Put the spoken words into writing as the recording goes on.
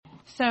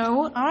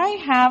So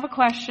I have a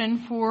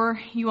question for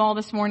you all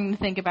this morning to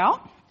think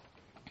about.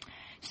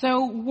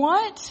 So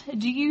what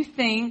do you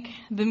think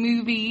the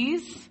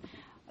movies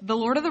The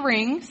Lord of the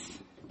Rings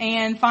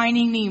and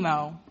Finding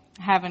Nemo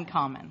have in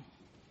common?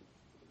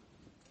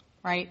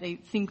 Right? They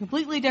seem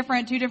completely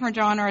different, two different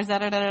genres,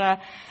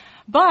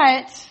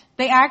 but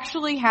they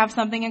actually have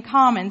something in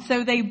common.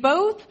 So they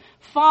both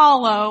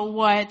follow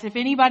what, if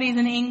anybody's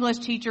an English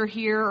teacher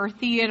here or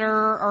theater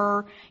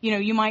or,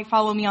 you might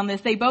follow me on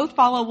this, they both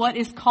follow what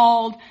is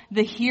called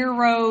the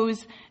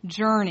hero's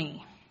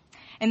journey.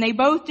 And they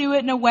both do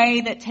it in a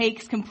way that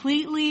takes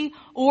completely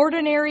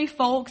ordinary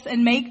folks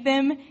and make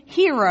them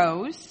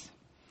heroes.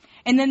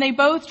 And then they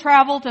both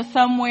travel to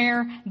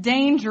somewhere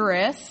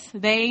dangerous.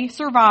 They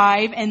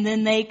survive and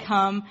then they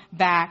come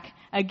back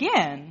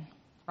again.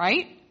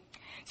 Right?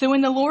 So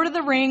in The Lord of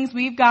the Rings,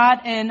 we've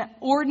got an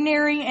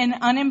ordinary and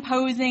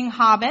unimposing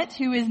hobbit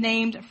who is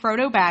named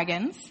Frodo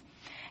Baggins.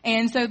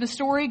 And so the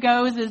story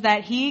goes is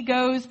that he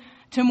goes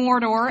to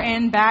Mordor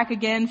and back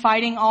again,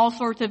 fighting all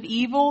sorts of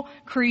evil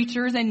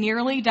creatures and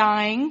nearly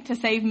dying to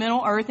save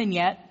Middle Earth, and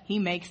yet he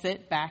makes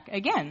it back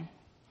again.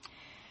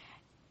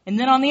 And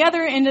then on the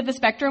other end of the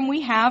spectrum,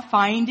 we have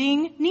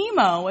Finding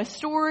Nemo, a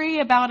story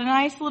about a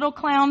nice little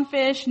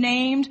clownfish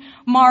named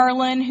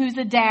Marlin, who's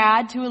a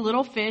dad to a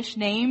little fish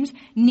named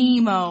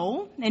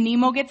Nemo. And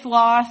Nemo gets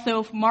lost,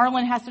 so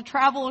Marlin has to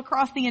travel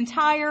across the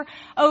entire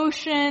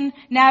ocean,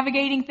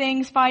 navigating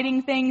things,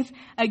 fighting things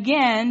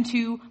again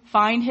to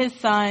find his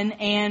son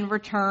and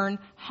return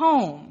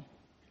home.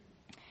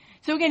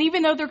 So again,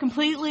 even though they're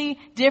completely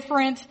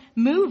different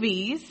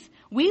movies,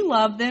 we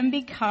love them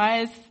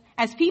because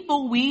as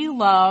people, we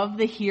love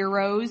the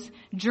hero's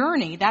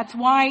journey. That's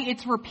why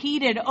it's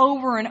repeated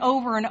over and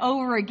over and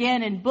over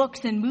again in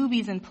books and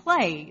movies and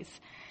plays.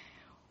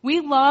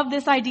 We love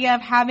this idea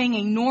of having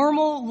a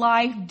normal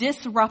life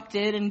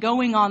disrupted and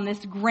going on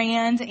this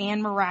grand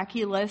and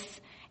miraculous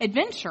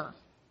adventure.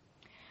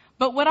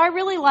 But what I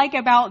really like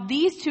about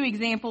these two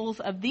examples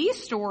of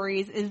these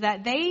stories is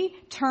that they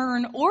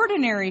turn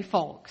ordinary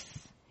folks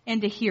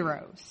into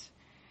heroes.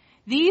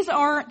 These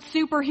aren't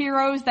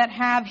superheroes that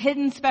have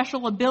hidden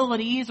special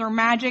abilities or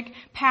magic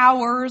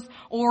powers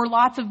or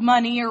lots of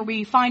money, or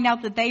we find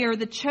out that they are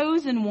the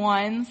chosen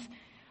ones.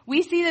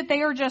 We see that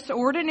they are just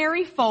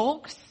ordinary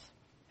folks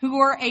who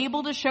are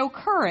able to show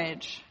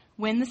courage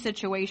when the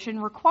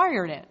situation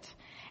required it.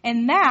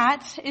 And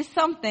that is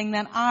something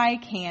that I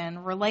can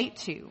relate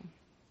to.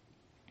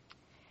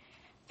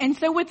 And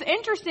so what's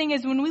interesting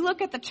is when we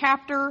look at the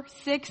chapter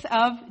 6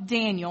 of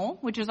Daniel,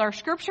 which is our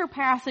scripture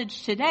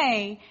passage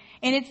today,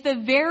 and it's the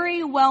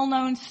very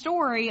well-known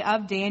story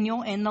of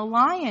Daniel in the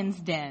lion's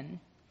den.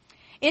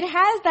 It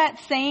has that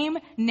same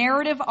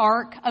narrative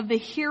arc of the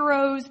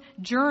hero's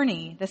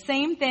journey, the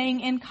same thing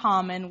in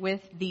common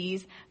with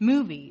these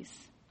movies.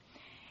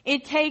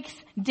 It takes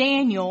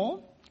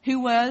Daniel,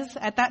 who was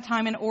at that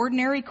time an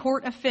ordinary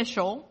court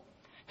official,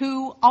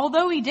 who,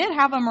 although he did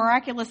have a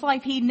miraculous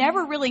life, he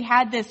never really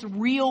had this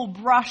real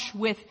brush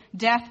with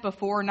death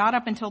before, not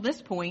up until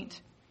this point.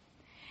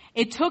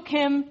 It took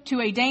him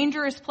to a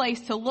dangerous place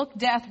to look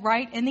death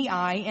right in the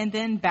eye and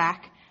then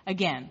back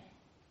again.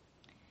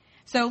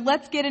 So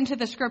let's get into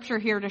the scripture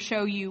here to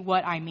show you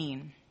what I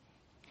mean.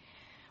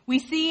 We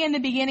see in the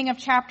beginning of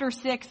chapter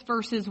 6,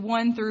 verses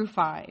 1 through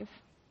 5,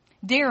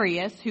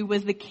 Darius, who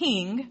was the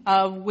king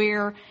of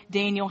where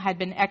Daniel had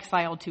been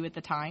exiled to at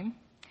the time,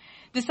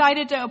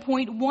 decided to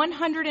appoint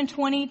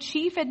 120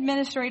 chief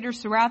administrators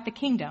throughout the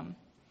kingdom.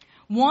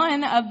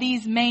 One of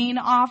these main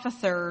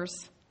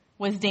officers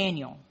was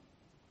Daniel.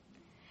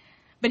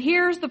 But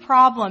here's the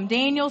problem.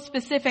 Daniel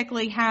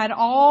specifically had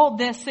all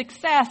this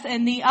success,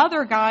 and the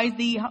other guys,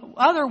 the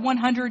other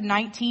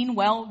 119,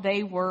 well,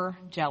 they were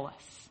jealous.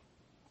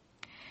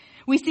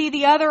 We see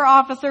the other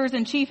officers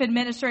and chief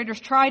administrators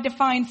tried to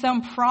find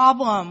some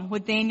problem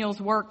with Daniel's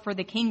work for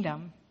the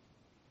kingdom.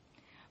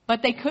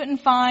 But they couldn't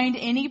find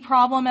any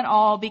problem at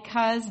all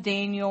because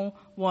Daniel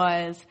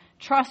was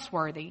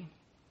trustworthy.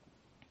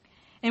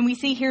 And we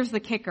see here's the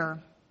kicker.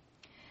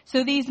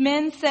 So these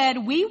men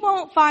said, we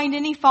won't find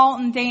any fault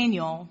in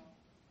Daniel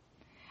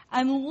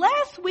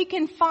unless we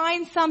can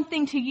find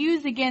something to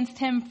use against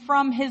him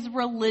from his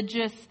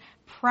religious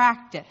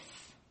practice.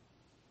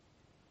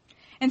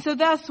 And so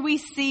thus we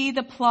see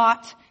the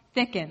plot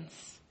thickens.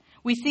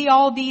 We see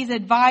all these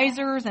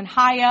advisors and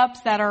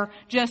high-ups that are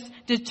just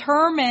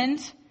determined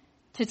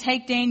to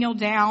take Daniel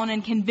down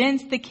and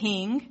convince the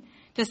king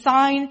to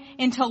sign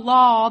into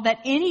law that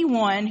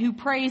anyone who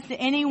prays to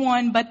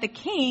anyone but the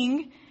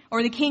king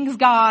or the king's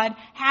God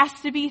has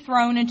to be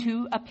thrown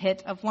into a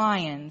pit of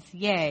lions.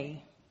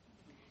 Yay.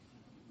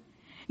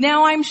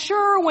 Now, I'm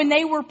sure when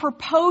they were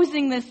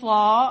proposing this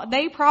law,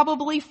 they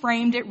probably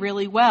framed it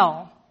really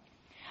well.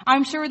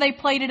 I'm sure they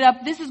played it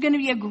up. This is going to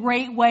be a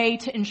great way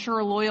to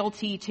ensure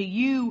loyalty to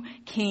you,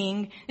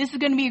 King. This is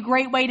going to be a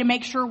great way to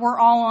make sure we're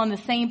all on the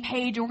same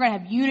page. We're going to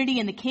have unity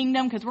in the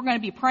kingdom because we're going to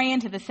be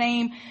praying to the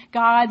same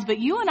gods. But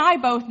you and I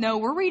both know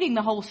we're reading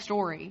the whole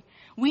story.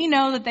 We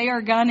know that they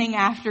are gunning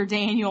after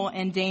Daniel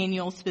and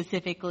Daniel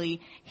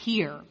specifically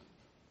here.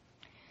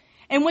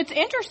 And what's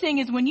interesting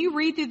is when you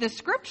read through the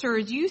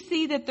scriptures, you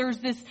see that there's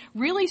this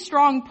really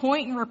strong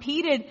point and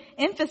repeated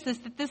emphasis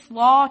that this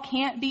law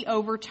can't be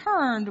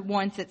overturned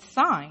once it's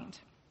signed.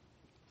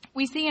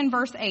 We see in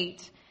verse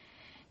 8,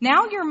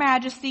 "Now your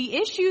majesty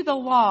issue the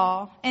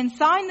law and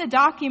sign the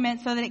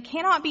document so that it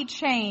cannot be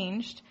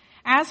changed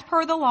as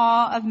per the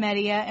law of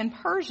Media and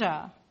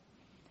Persia,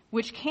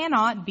 which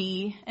cannot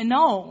be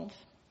annulled."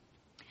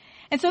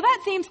 And so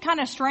that seems kind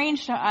of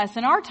strange to us.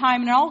 In our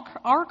time, in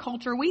our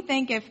culture, we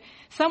think if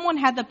someone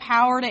had the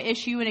power to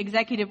issue an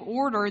executive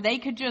order, they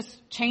could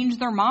just change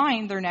their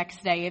mind their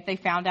next day if they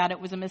found out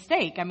it was a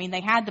mistake. I mean,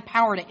 they had the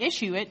power to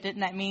issue it. Didn't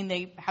that mean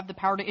they have the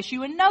power to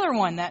issue another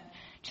one that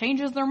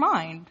changes their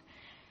mind?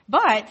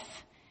 But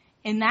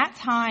in that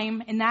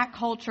time, in that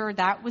culture,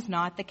 that was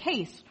not the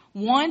case.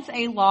 Once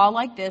a law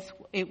like this,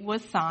 it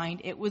was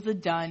signed, it was a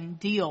done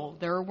deal.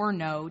 There were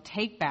no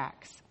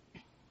takebacks.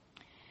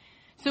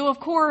 So,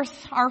 of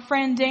course, our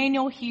friend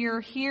Daniel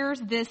here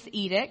hears this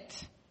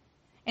edict,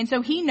 and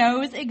so he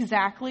knows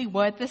exactly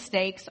what the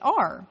stakes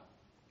are.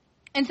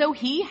 And so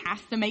he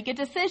has to make a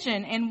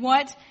decision, and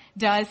what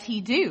does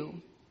he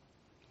do?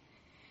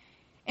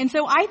 And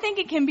so I think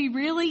it can be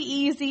really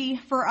easy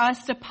for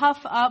us to puff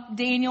up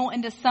Daniel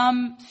into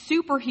some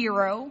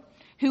superhero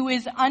who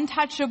is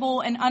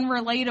untouchable and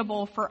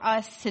unrelatable for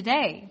us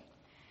today.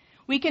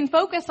 We can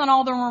focus on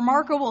all the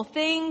remarkable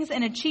things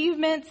and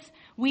achievements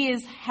he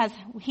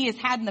has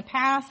had in the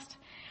past.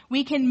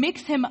 We can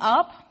mix him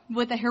up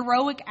with the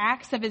heroic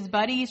acts of his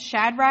buddies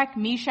Shadrach,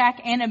 Meshach,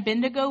 and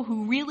Abednego,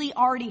 who really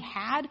already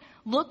had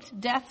looked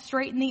death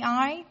straight in the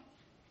eye.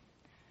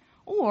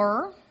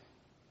 Or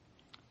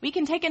we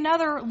can take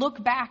another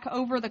look back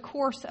over the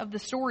course of the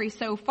story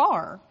so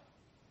far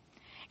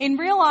and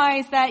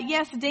realize that,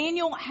 yes,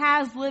 Daniel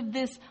has lived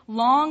this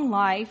long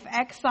life,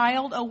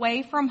 exiled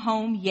away from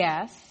home,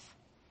 yes.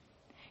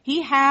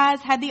 He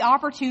has had the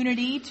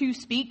opportunity to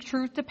speak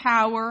truth to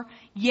power,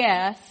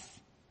 yes.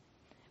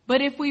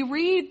 But if we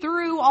read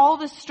through all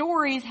the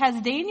stories, has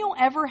Daniel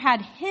ever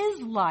had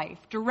his life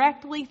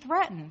directly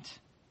threatened?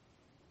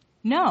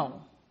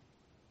 No.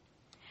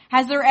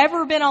 Has there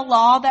ever been a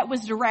law that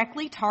was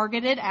directly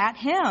targeted at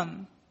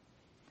him?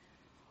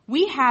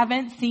 We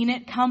haven't seen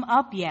it come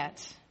up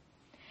yet.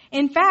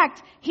 In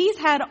fact, he's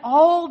had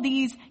all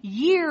these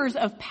years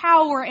of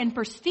power and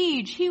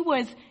prestige. He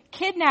was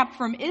kidnapped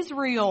from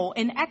Israel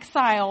in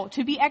exile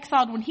to be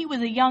exiled when he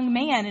was a young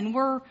man. And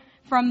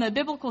from the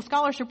biblical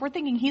scholarship, we're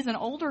thinking he's an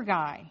older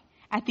guy.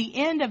 At the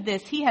end of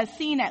this, he has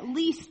seen at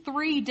least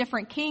 3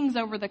 different kings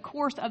over the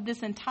course of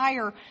this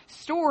entire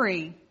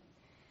story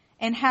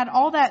and had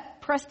all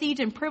that prestige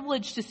and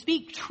privilege to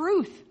speak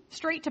truth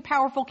straight to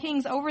powerful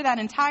kings over that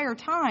entire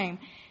time.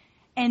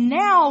 And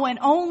now, and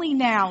only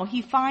now,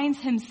 he finds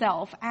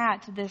himself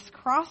at this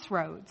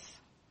crossroads.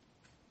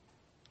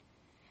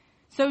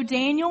 So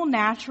Daniel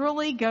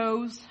naturally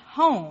goes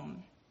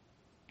home.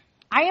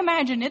 I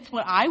imagine it's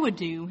what I would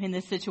do in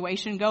this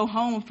situation, go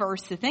home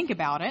first to think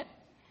about it.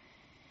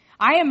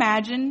 I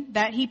imagine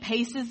that he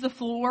paces the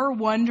floor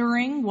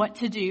wondering what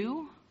to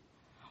do,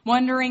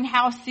 wondering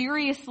how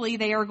seriously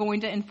they are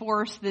going to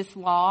enforce this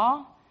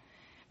law.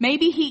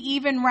 Maybe he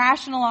even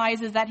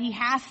rationalizes that he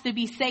has to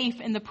be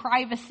safe in the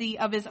privacy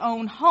of his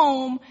own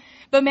home,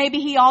 but maybe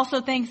he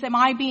also thinks, am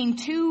I being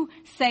too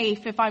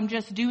safe if I'm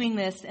just doing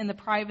this in the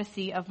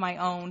privacy of my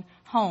own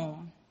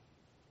home?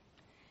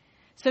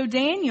 So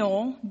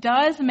Daniel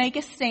does make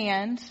a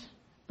stand,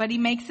 but he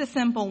makes a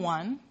simple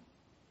one.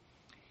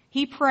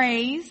 He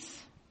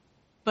prays,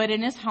 but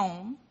in his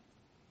home.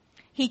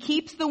 He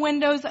keeps the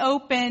windows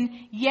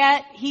open,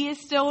 yet he is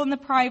still in the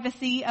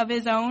privacy of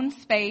his own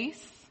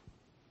space.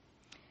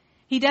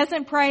 He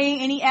doesn't pray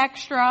any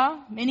extra,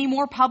 any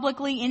more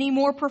publicly, any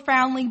more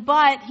profoundly,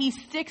 but he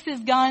sticks his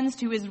guns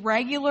to his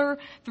regular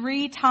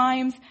 3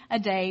 times a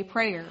day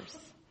prayers.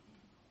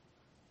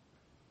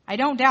 I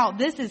don't doubt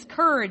this is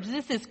courage.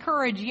 This is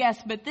courage, yes,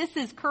 but this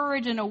is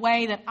courage in a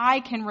way that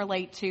I can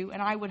relate to,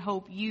 and I would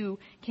hope you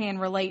can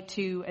relate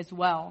to as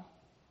well.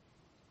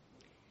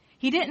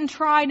 He didn't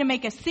try to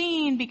make a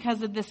scene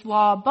because of this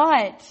law,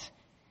 but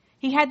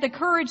he had the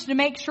courage to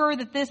make sure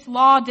that this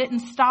law didn't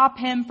stop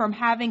him from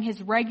having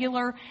his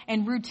regular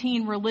and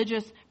routine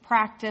religious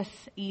practice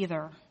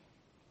either.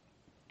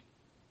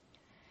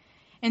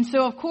 And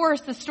so, of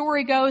course, the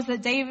story goes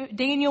that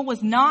Daniel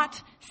was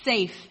not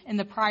safe in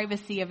the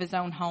privacy of his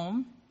own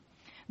home.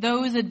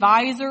 Those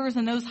advisors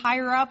and those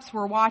higher-ups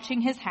were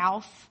watching his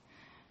house.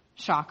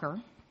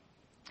 Shocker.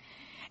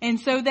 And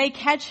so they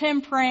catch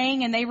him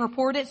praying and they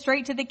report it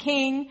straight to the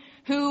king,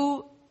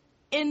 who,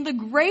 in the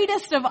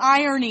greatest of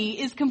irony,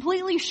 is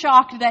completely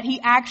shocked that he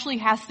actually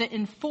has to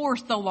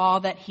enforce the law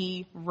that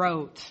he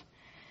wrote.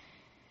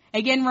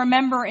 Again,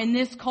 remember, in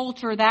this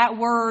culture, that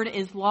word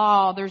is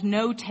law. There's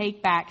no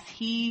takebacks.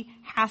 He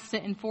has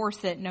to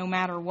enforce it no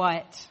matter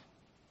what.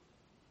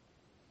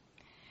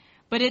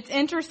 But it's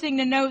interesting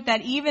to note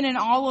that even in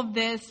all of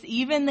this,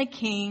 even the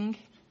king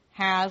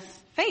has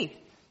faith.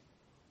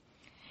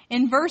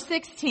 In verse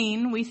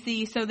 16, we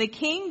see, so the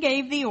king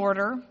gave the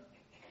order,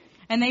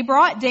 And they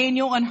brought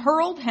Daniel and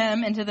hurled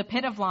him into the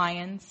pit of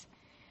lions.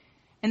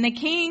 And the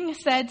king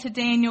said to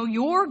Daniel,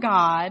 "Your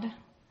God,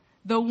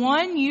 the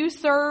one you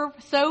serve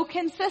so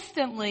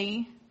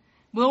consistently,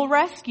 will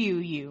rescue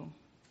you."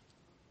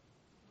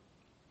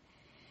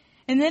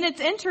 And then it's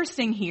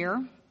interesting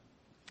here.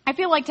 I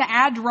feel like to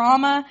add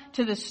drama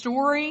to the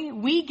story,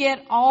 we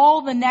get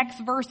all the next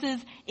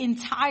verses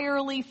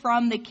entirely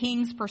from the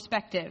king's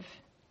perspective.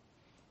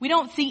 We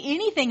don't see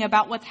anything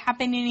about what's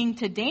happening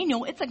to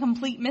Daniel. It's a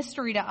complete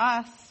mystery to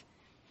us.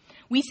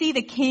 We see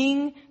the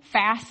king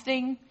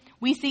fasting.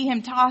 We see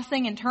him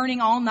tossing and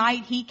turning all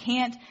night. He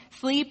can't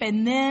sleep.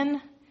 And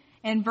then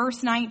in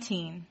verse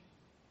 19,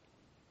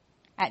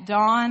 at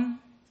dawn,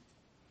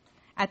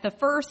 at the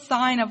first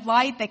sign of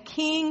light, the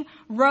king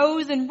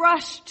rose and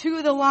rushed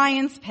to the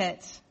lion's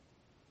pit.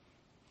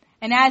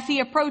 And as he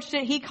approached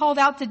it, he called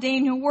out to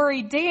Daniel,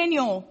 worried,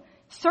 "Daniel,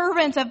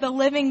 servant of the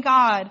living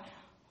God,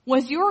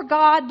 was your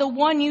God, the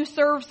one you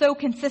serve so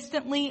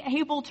consistently,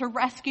 able to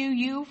rescue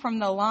you from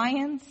the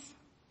lions?"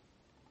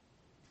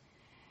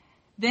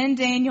 Then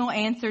Daniel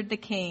answered the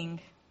king,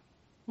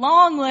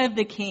 "Long live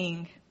the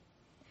king.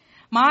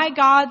 My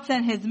God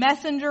sent his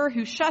messenger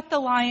who shut the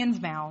lions'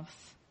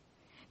 mouths.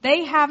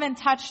 They haven't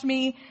touched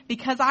me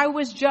because I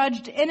was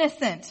judged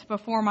innocent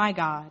before my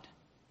God.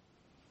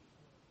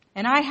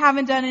 And I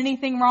haven't done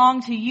anything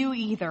wrong to you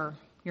either,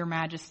 your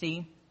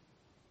majesty."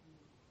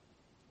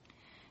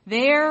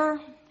 There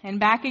and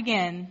back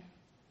again,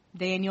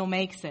 Daniel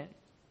makes it.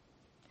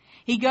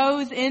 He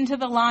goes into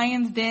the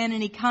lion's den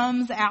and he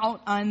comes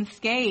out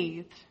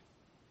unscathed.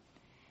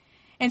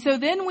 And so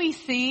then we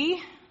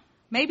see,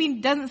 maybe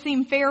it doesn't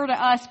seem fair to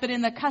us, but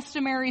in the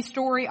customary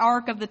story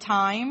arc of the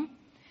time,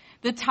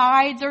 the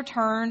tides are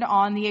turned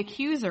on the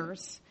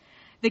accusers.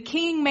 The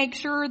king makes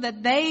sure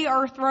that they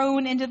are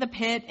thrown into the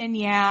pit, and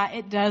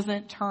it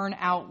doesn't turn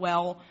out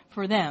well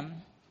for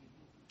them.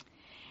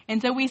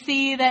 And so we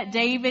see that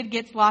David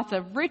gets lots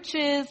of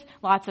riches,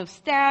 lots of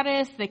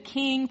status. The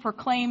king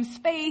proclaims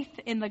faith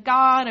in the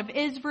God of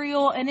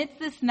Israel, and it's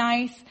this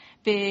nice,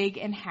 big,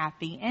 and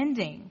happy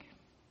ending.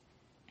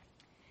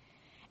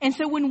 And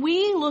so when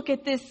we look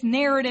at this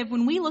narrative,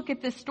 when we look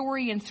at this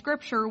story in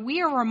Scripture,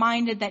 we are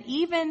reminded that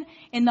even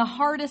in the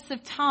hardest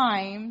of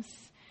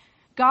times,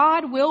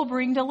 God will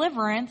bring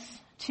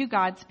deliverance to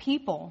God's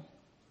people.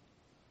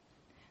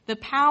 The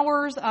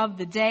powers of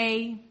the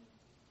day,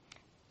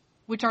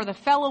 which are the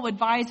fellow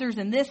advisors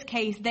in this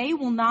case, they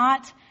will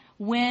not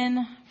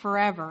win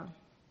forever.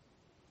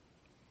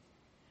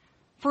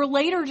 For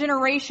later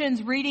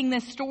generations reading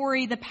this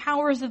story, the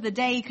powers of the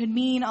day could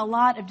mean a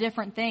lot of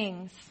different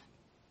things.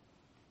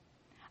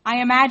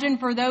 I imagine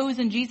for those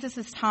in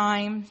Jesus'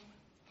 time,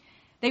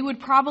 they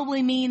would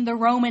probably mean the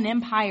Roman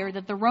Empire,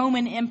 that the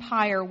Roman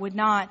Empire would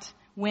not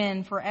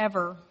win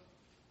forever.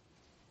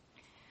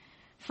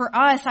 For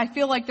us, I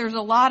feel like there's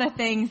a lot of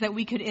things that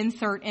we could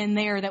insert in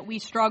there that we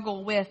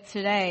struggle with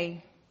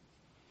today.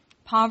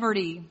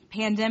 Poverty,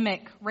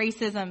 pandemic,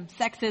 racism,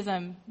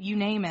 sexism, you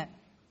name it.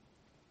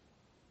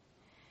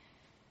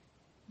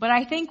 But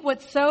I think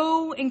what's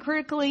so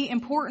critically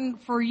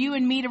important for you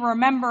and me to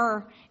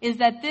remember is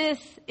that this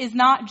is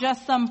not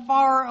just some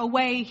far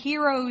away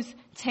hero's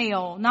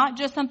tale, not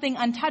just something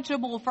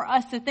untouchable for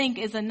us to think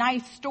is a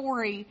nice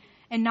story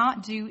and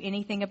not do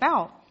anything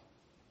about.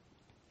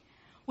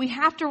 We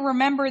have to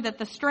remember that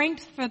the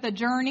strength for the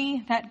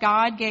journey that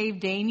God gave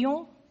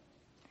Daniel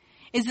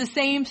is the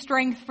same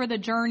strength for the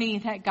journey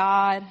that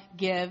God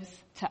gives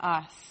to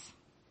us.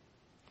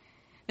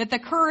 That the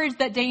courage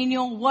that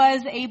Daniel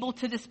was able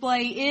to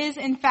display is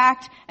in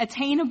fact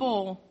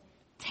attainable,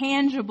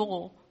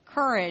 tangible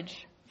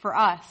courage for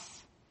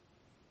us.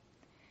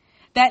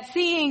 That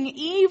seeing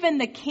even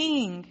the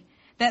king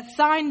that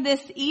signed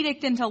this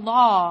edict into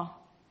law,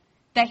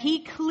 that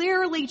he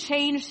clearly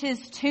changed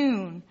his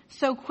tune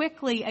so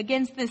quickly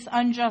against this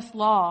unjust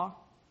law,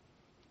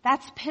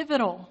 that's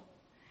pivotal.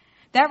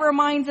 That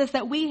reminds us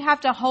that we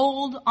have to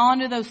hold on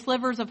to those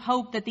slivers of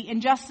hope that the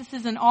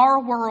injustices in our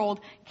world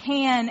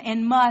can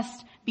and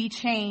must be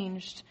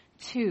changed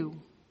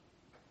too.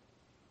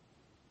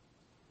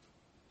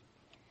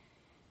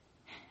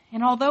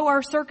 And although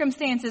our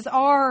circumstances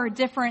are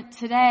different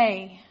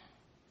today,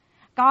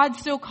 God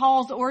still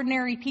calls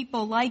ordinary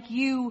people like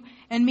you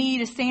and me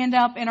to stand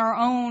up in our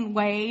own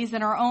ways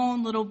and our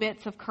own little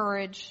bits of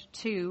courage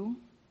too.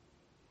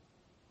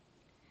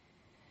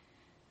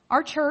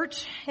 Our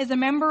church is a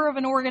member of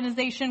an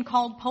organization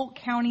called Polk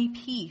County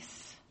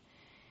Peace.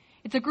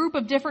 It's a group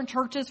of different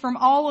churches from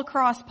all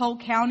across Polk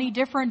County,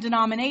 different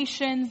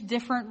denominations,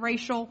 different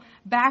racial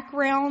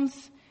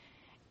backgrounds,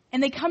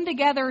 and they come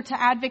together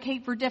to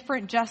advocate for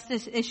different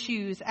justice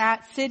issues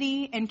at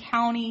city and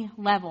county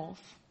levels.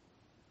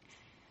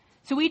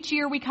 So each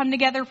year we come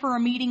together for a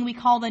meeting we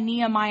call the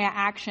Nehemiah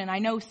Action. I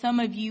know some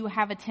of you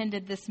have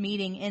attended this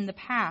meeting in the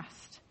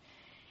past.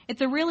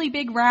 It's a really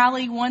big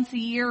rally once a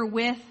year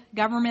with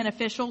government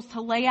officials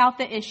to lay out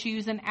the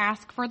issues and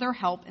ask for their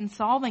help in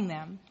solving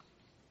them.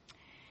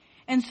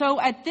 And so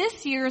at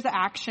this year's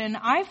action,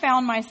 I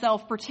found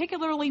myself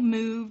particularly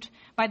moved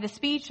by the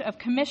speech of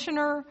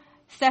Commissioner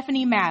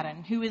Stephanie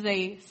Madden, who is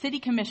a city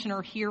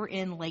commissioner here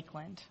in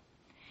Lakeland.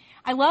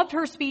 I loved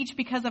her speech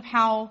because of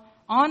how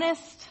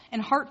honest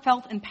and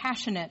heartfelt and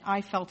passionate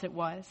I felt it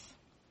was.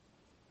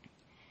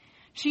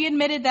 She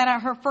admitted that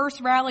at her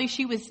first rally,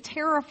 she was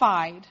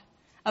terrified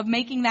of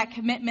making that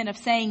commitment of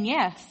saying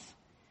yes.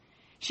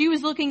 She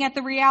was looking at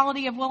the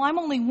reality of, well, I'm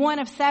only one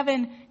of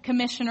 7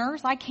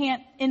 commissioners. I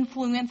can't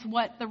influence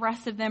what the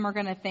rest of them are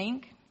going to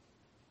think.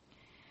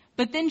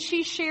 But then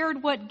she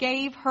shared what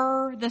gave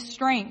her the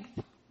strength,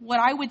 what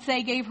I would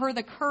say gave her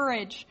the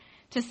courage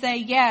to say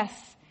yes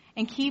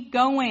and keep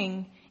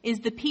going, is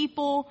the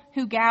people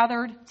who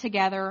gathered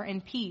together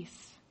in peace.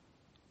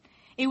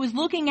 It was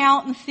looking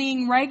out and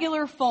seeing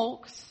regular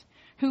folks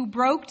who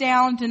broke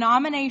down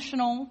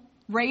denominational,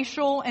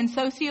 racial, and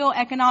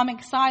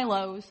socioeconomic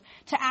silos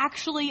to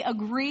actually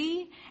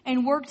agree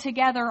and work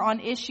together on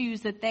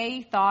issues that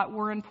they thought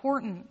were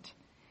important.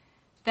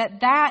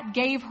 That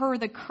gave her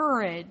the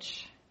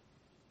courage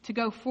to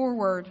go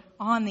forward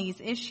on these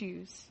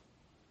issues.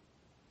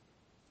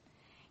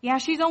 Yeah,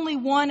 she's only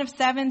one of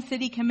 7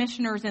 city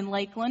commissioners in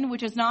Lakeland,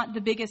 which is not the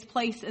biggest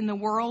place in the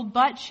world,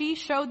 but she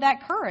showed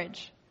that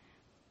courage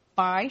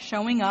by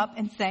showing up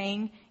and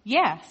saying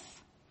yes.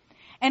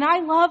 And I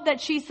love that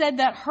she said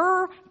that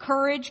her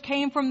courage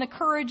came from the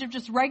courage of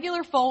just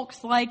regular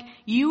folks like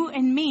you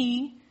and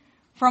me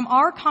from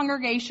our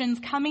congregations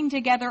coming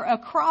together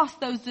across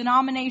those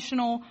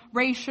denominational,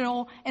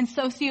 racial, and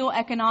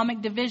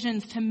socioeconomic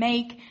divisions to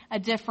make a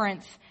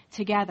difference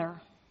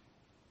together.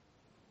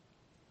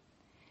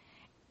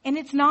 And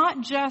it's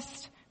not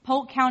just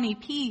Polk County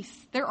peace.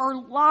 There are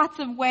lots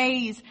of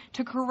ways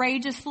to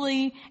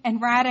courageously and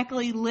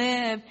radically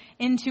live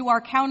into our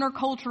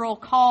countercultural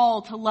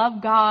call to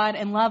love God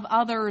and love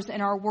others in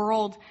our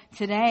world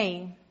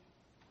today.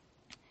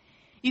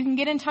 You can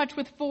get in touch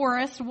with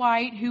Forrest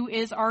White, who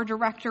is our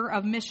Director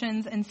of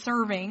Missions and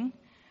Serving,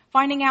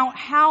 finding out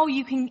how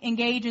you can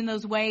engage in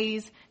those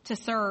ways to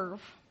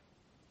serve.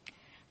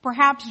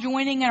 Perhaps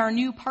joining in our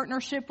new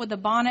partnership with the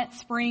Bonnet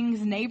Springs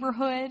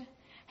neighborhood,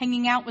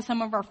 hanging out with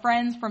some of our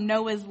friends from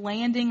Noah's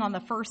Landing on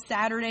the first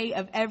Saturday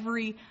of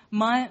every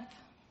month.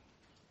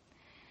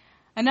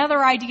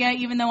 Another idea,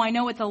 even though I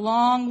know it's a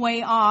long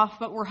way off,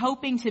 but we're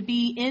hoping to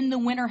be in the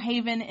Winter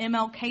Haven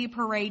MLK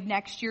Parade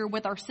next year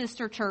with our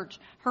sister church,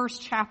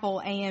 Hearst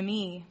Chapel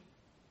AME.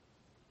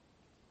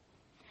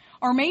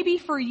 Or maybe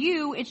for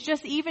you, it's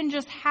just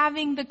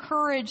having the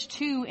courage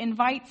to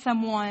invite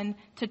someone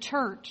to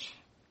church.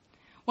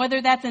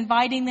 Whether that's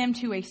inviting them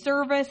to a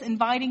service,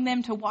 inviting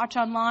them to watch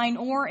online,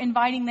 or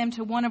inviting them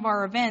to one of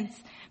our events,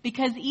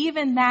 because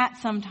even that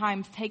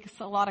sometimes takes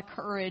a lot of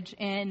courage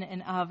in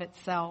and of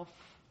itself.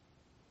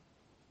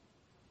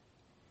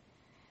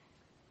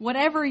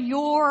 Whatever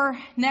your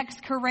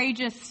next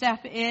courageous step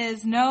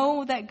is,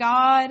 know that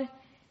God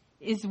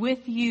is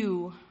with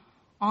you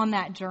on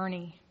that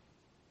journey.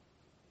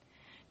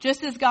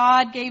 Just as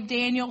God gave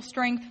Daniel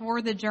strength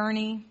for the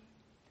journey,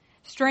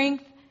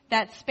 strength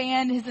that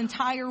spanned his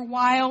entire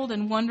wild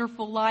and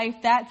wonderful life,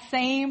 that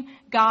same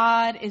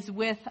God is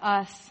with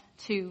us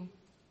too.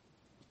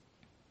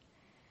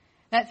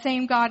 That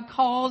same God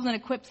calls and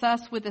equips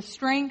us with the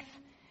strength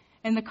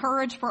and the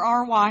courage for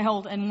our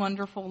wild and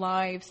wonderful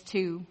lives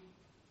too.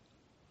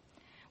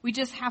 We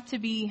just have to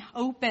be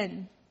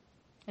open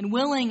and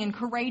willing and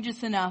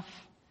courageous enough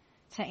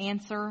to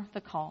answer the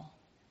call.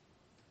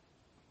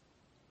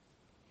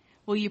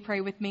 Will you pray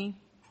with me?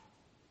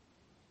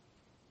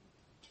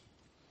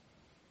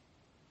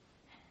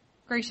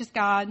 Gracious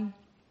God,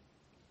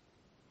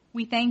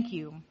 we thank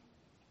you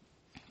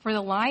for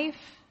the life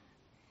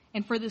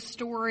and for the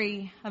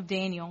story of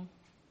Daniel.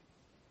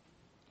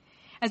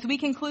 As we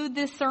conclude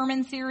this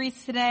sermon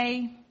series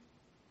today,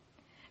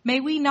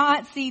 may we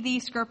not see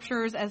these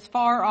scriptures as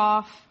far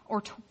off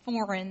or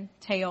foreign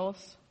tales.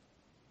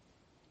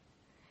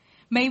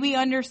 May we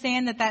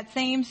understand that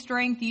same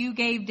strength you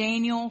gave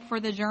Daniel for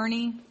the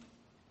journey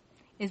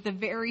is the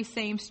very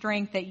same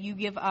strength that you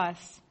give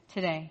us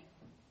today.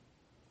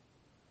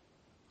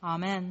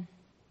 Amen.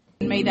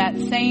 May that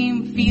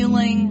same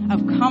feeling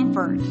of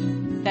comfort,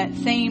 that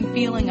same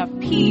feeling of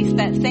peace,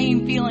 that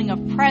same feeling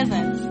of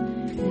presence,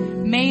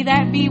 may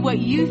that be what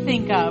you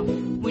think of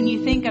when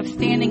you think of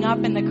standing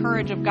up in the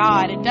courage of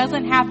God. It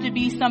doesn't have to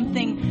be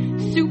something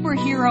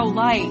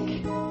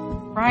superhero-like,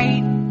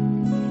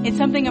 right? It's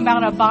something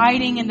about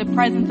abiding in the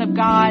presence of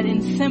God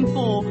in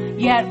simple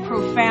yet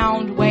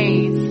profound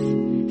ways.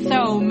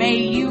 So may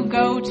you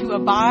go to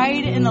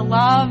abide in the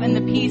love and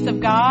the peace of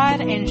God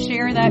and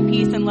share that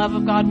peace and love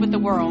of God with the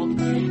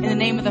world. In the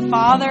name of the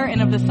Father and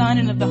of the Son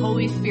and of the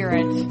Holy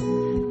Spirit.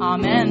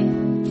 Amen.